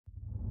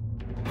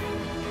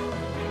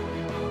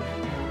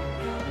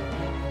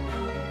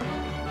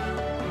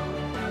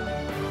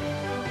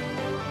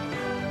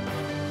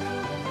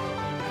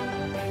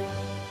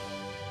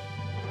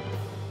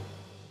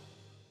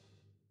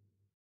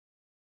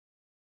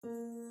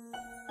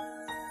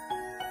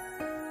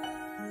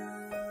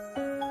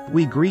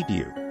We greet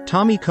you.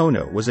 Tamio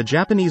Kono was a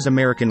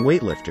Japanese-American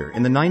weightlifter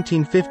in the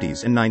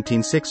 1950s and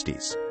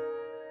 1960s.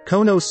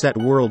 Kono set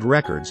world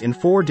records in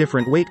 4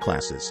 different weight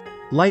classes: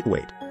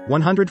 lightweight,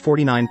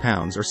 149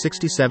 pounds or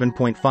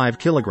 67.5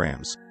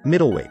 kilograms,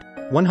 middleweight,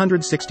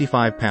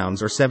 165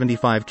 pounds or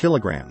 75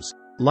 kilograms,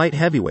 light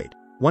heavyweight,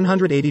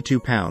 182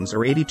 pounds or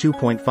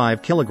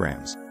 82.5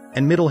 kilograms,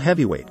 and middle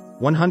heavyweight,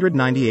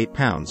 198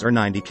 pounds or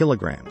 90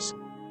 kilograms.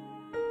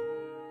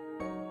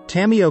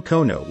 Tamio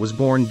Kono was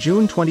born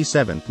June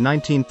 27,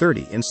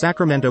 1930 in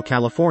Sacramento,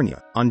 California,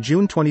 on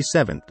June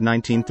 27,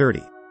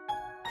 1930.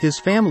 His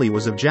family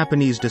was of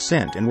Japanese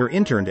descent and were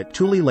interned at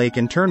Tule Lake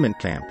internment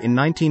camp in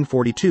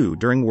 1942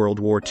 during World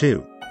War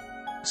II.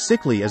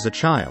 Sickly as a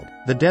child,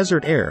 the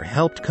desert air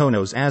helped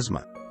Kono's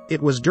asthma.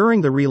 It was during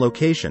the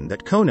relocation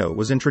that Kono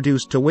was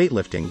introduced to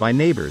weightlifting by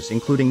neighbors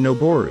including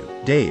Noboru,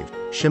 Dave,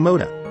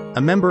 Shimoda,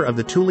 a member of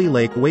the Tule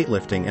Lake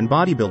weightlifting and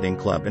bodybuilding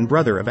club and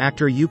brother of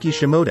actor Yuki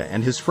Shimoda,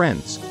 and his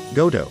friends,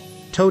 Gotoh,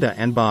 Toda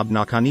and Bob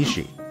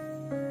Nakanishi.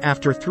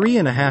 After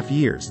 3.5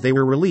 years they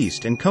were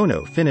released and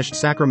Kono finished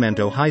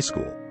Sacramento High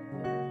School.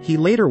 He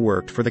later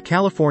worked for the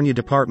California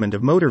Department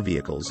of Motor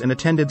Vehicles and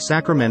attended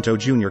Sacramento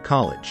Junior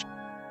College.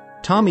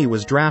 Tommy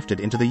was drafted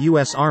into the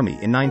U.S. Army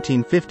in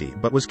 1950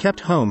 but was kept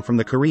home from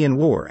the Korean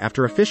War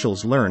after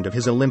officials learned of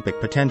his Olympic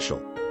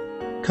potential.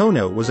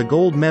 Kono was a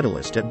gold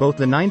medalist at both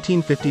the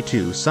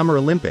 1952 Summer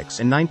Olympics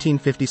and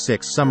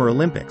 1956 Summer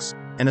Olympics,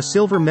 and a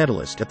silver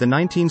medalist at the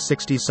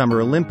 1960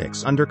 Summer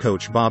Olympics under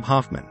coach Bob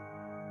Hoffman.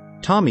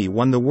 Tommy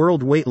won the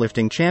World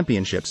Weightlifting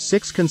Championships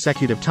 6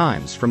 consecutive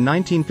times from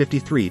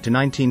 1953 to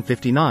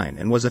 1959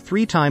 and was a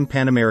 3-time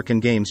Pan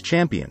American Games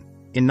champion,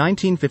 in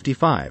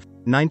 1955,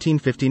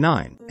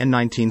 1959, and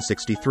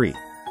 1963.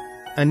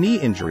 A knee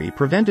injury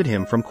prevented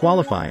him from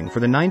qualifying for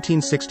the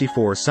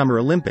 1964 Summer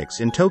Olympics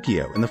in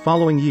Tokyo, and the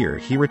following year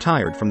he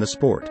retired from the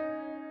sport.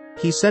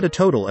 He set a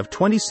total of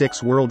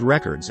 26 world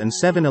records and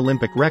 7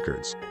 Olympic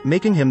records,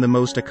 making him the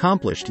most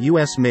accomplished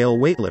U.S. male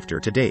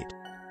weightlifter to date.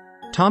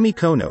 Tamio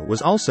Kono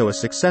was also a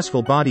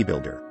successful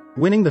bodybuilder,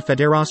 winning the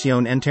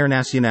Fédération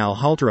Internationale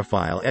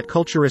Haltérophile et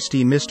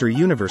Culturiste Mr.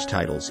 Universe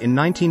titles in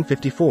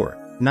 1954,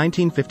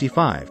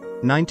 1955,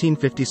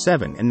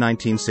 1957 and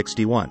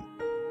 1961.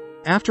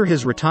 After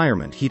his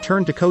retirement he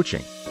turned to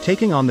coaching,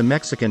 taking on the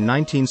Mexican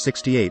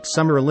 1968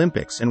 Summer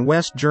Olympics and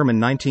West German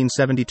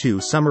 1972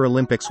 Summer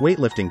Olympics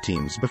weightlifting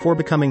teams before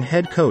becoming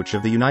head coach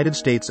of the United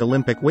States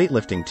Olympic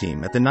weightlifting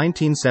team at the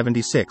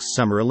 1976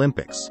 Summer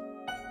Olympics.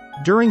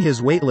 During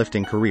his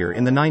weightlifting career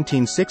in the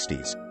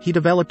 1960s, he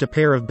developed a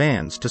pair of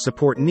bands to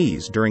support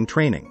knees during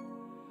training.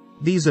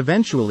 These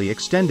eventually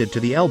extended to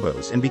the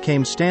elbows and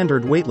became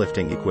standard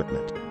weightlifting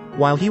equipment.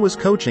 While he was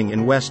coaching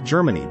in West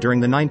Germany during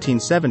the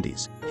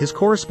 1970s, his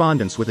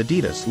correspondence with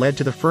Adidas led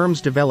to the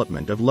firm's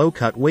development of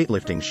low-cut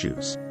weightlifting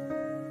shoes.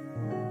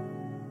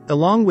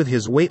 Along with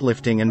his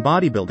weightlifting and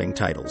bodybuilding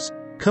titles,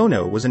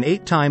 Kono was an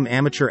 8-time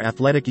Amateur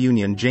Athletic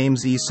Union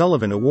James E.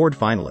 Sullivan Award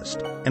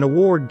finalist, an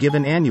award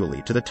given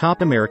annually to the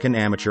top American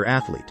amateur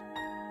athlete.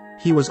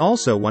 He was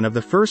also one of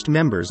the first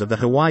members of the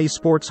Hawaii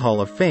Sports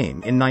Hall of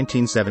Fame in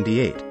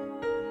 1978.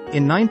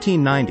 In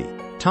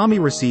 1990, Tommy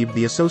received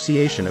the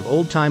Association of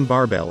Old-Time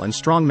Barbell and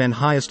Strongmen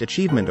Highest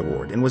Achievement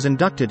Award and was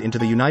inducted into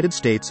the United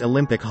States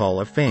Olympic Hall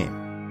of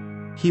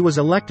Fame. He was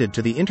elected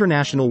to the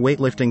International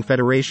Weightlifting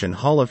Federation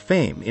Hall of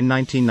Fame in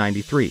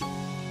 1993.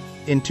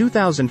 In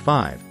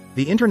 2005,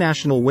 the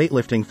International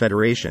Weightlifting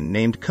Federation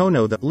named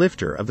Kono the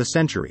Lifter of the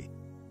Century.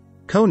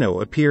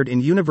 Kono appeared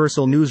in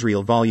Universal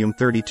Newsreel Volume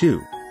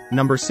 32,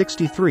 number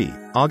 63,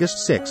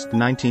 August 6,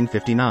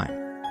 1959.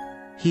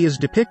 He is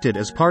depicted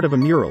as part of a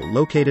mural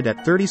located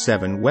at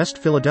 37 West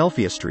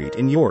Philadelphia Street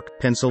in York,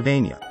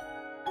 Pennsylvania.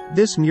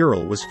 This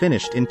mural was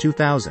finished in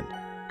 2000.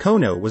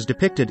 Kono was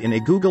depicted in a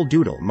Google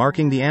Doodle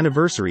marking the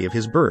anniversary of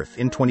his birth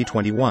in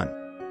 2021.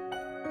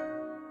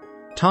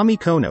 Tamio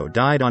Kono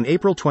died on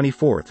April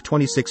 24,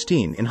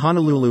 2016 in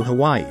Honolulu,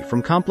 Hawaii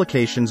from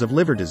complications of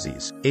liver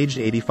disease, aged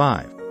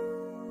 85.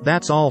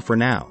 That's all for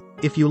now.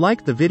 If you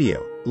liked the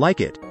video,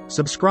 like it,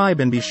 subscribe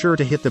and be sure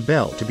to hit the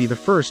bell to be the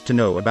first to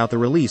know about the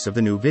release of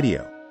the new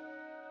video.